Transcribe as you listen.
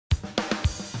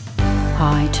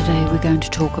Hi, today we're going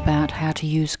to talk about how to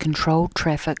use controlled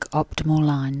traffic optimal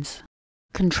lines.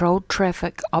 Controlled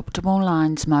traffic optimal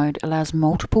lines mode allows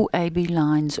multiple AB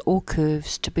lines or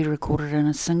curves to be recorded in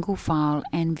a single file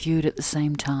and viewed at the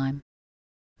same time.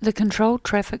 The controlled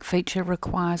traffic feature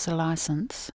requires a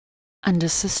license. Under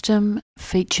System,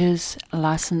 Features,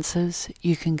 Licenses,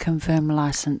 you can confirm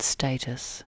license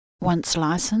status. Once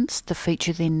licensed, the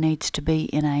feature then needs to be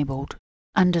enabled.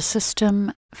 Under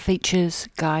System, Features,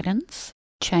 Guidance,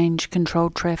 change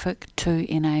controlled traffic to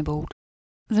enabled.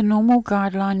 The normal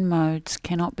guideline modes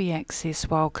cannot be accessed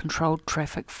while controlled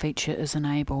traffic feature is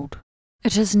enabled.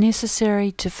 It is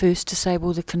necessary to first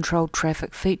disable the controlled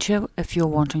traffic feature if you're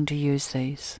wanting to use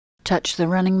these. Touch the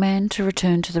running man to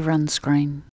return to the run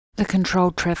screen. The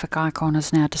controlled traffic icon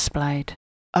is now displayed.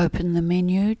 Open the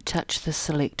menu, touch the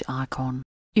select icon.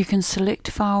 You can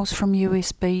select files from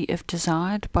USB if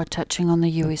desired by touching on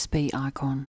the USB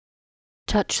icon.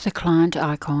 Touch the client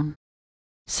icon.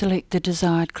 Select the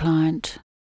desired client.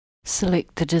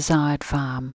 Select the desired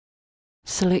farm.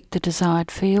 Select the desired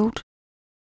field.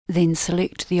 Then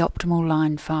select the optimal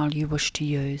line file you wish to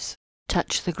use.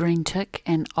 Touch the green tick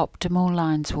and optimal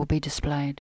lines will be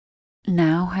displayed.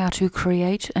 Now how to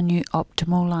create a new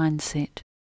optimal line set.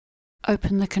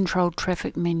 Open the controlled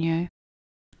traffic menu.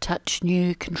 Touch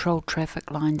New Controlled Traffic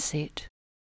Line Set.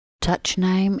 Touch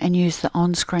Name and use the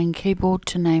on-screen keyboard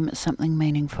to name it something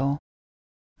meaningful.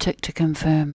 Tick to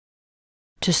confirm.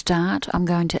 To start, I'm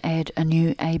going to add a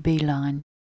new AB line.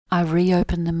 I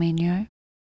reopen the menu.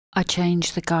 I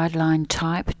change the guideline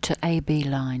type to AB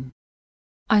line.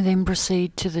 I then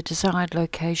proceed to the desired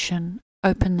location,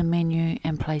 open the menu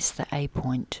and place the A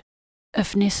point.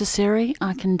 If necessary,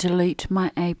 I can delete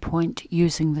my A point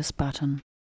using this button.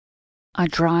 I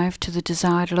drive to the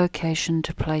desired location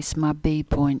to place my B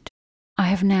point. I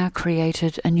have now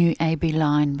created a new AB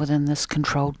line within this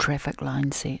controlled traffic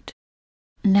line set.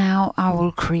 Now I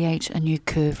will create a new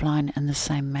curve line in the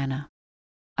same manner.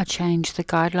 I change the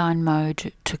guideline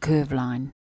mode to curve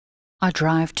line. I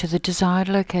drive to the desired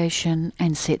location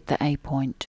and set the A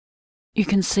point. You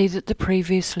can see that the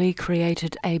previously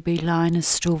created AB line is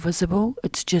still visible,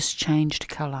 it's just changed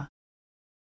colour.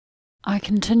 I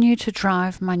continue to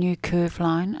drive my new curve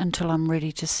line until I'm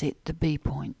ready to set the B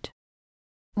point.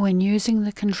 When using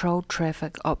the controlled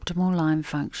traffic optimal line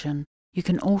function, you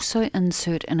can also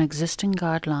insert an existing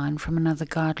guideline from another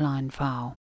guideline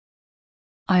file.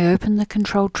 I open the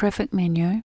controlled traffic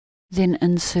menu, then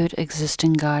insert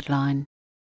existing guideline.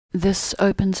 This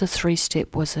opens a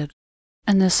three-step wizard.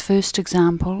 In this first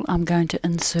example, I'm going to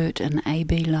insert an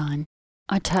AB line.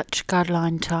 I touch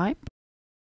guideline type.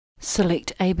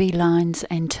 Select AB lines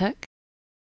and tick.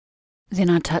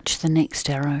 Then I touch the next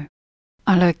arrow.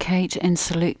 I locate and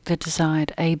select the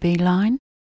desired AB line,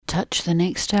 touch the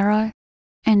next arrow,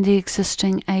 and the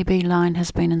existing AB line has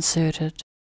been inserted.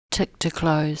 Tick to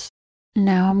close.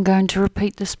 Now I'm going to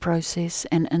repeat this process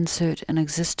and insert an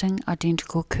existing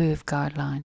identical curve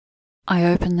guideline. I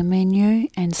open the menu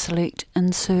and select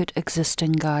Insert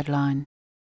Existing Guideline.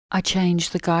 I change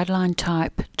the guideline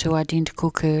type to Identical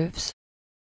Curves.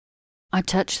 I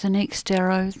touch the next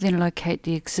arrow, then locate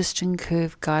the existing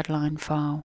curve guideline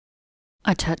file.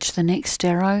 I touch the next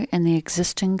arrow and the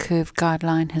existing curve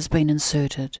guideline has been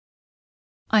inserted.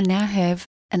 I now have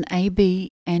an AB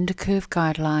and a curve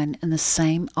guideline in the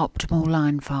same optimal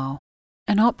line file.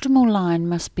 An optimal line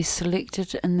must be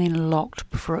selected and then locked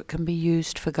before it can be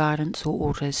used for guidance or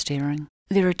auto steering.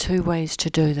 There are two ways to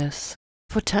do this.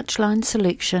 For touch line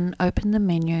selection, open the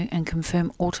menu and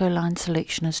confirm auto line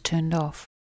selection is turned off.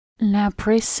 Now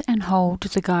press and hold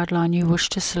the guideline you wish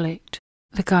to select.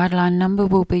 The guideline number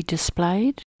will be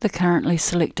displayed. The currently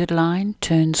selected line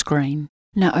turns green.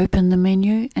 Now open the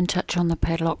menu and touch on the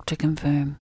padlock to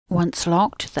confirm. Once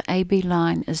locked, the AB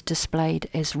line is displayed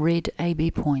as red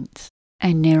AB points,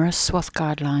 and nearest swath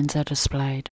guidelines are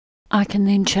displayed. I can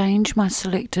then change my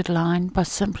selected line by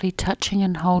simply touching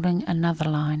and holding another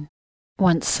line.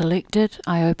 Once selected,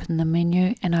 I open the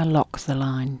menu and I lock the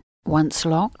line. Once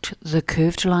locked, the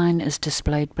curved line is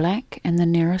displayed black and the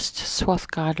nearest swath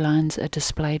guidelines are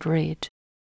displayed red.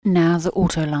 Now the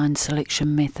auto line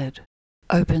selection method.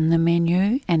 Open the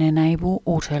menu and enable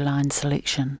auto line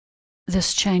selection.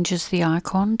 This changes the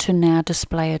icon to now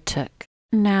display a tick.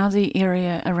 Now the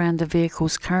area around the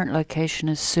vehicle's current location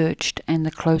is searched and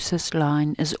the closest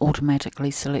line is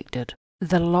automatically selected.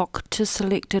 The Lock to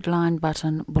Selected Line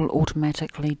button will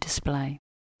automatically display.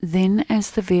 Then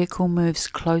as the vehicle moves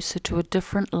closer to a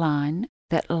different line,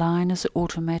 that line is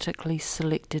automatically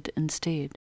selected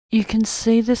instead. You can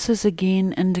see this is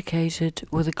again indicated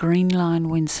with a green line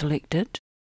when selected,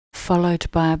 followed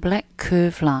by a black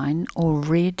curve line or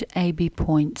red AB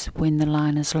points when the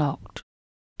line is locked.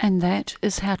 And that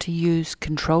is how to use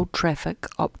controlled traffic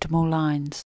optimal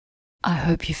lines. I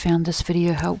hope you found this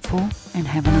video helpful and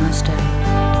have a nice day.